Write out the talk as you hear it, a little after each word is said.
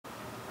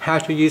How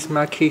to use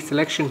Marquee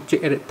selection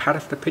to edit part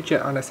of the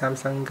picture on the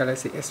Samsung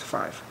Galaxy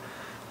S5.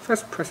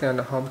 First, press on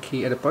the home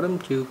key at the bottom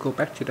to go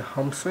back to the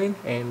home screen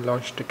and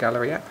launch the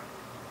gallery app.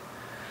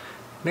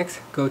 Next,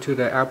 go to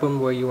the album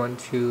where you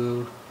want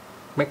to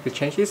make the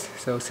changes,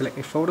 so select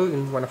a photo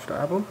in one of the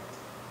album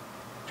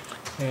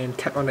and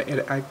tap on the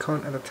edit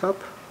icon at the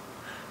top.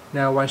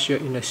 Now once you're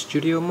in the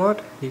studio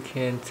mode, you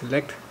can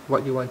select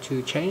what you want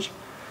to change.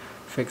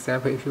 For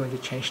example, if you want to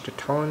change the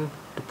tone,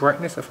 the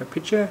brightness of a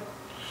picture,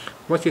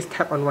 once you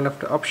tap on one of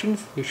the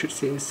options, you should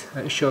see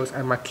it shows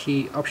a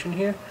Marquee option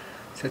here.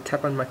 So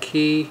tap on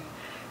Marquee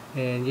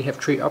and you have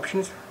 3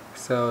 options,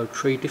 so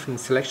 3 different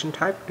selection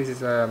type. This is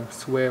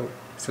square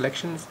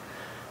selections,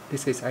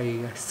 this is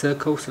a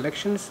circle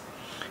selections,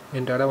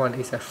 and the other one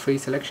is a free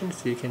selection,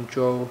 so you can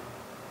draw,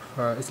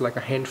 it's like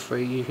a hand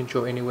free, you can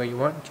draw anywhere you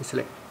want. To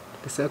select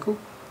the circle,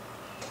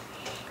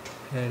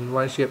 and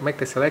once you make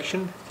the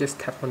selection, just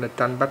tap on the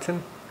done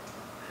button,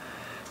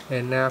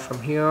 and now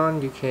from here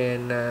on you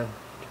can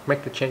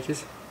make the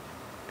changes.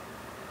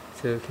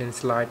 So you can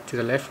slide to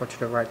the left or to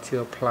the right to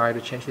apply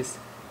the changes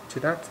to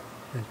that,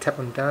 and tap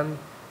on done.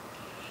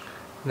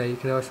 Now you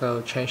can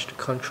also change the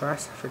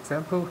contrast, for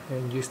example,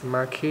 and use the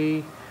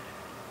Marquee,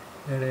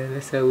 and then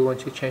let's say we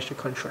want to change the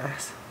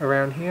contrast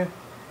around here,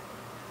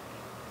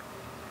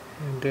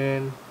 and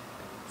then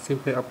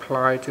simply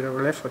apply to the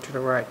left or to the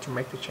right to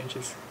make the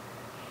changes.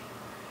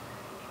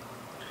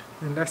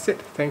 And that's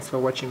it. Thanks for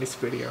watching this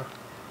video.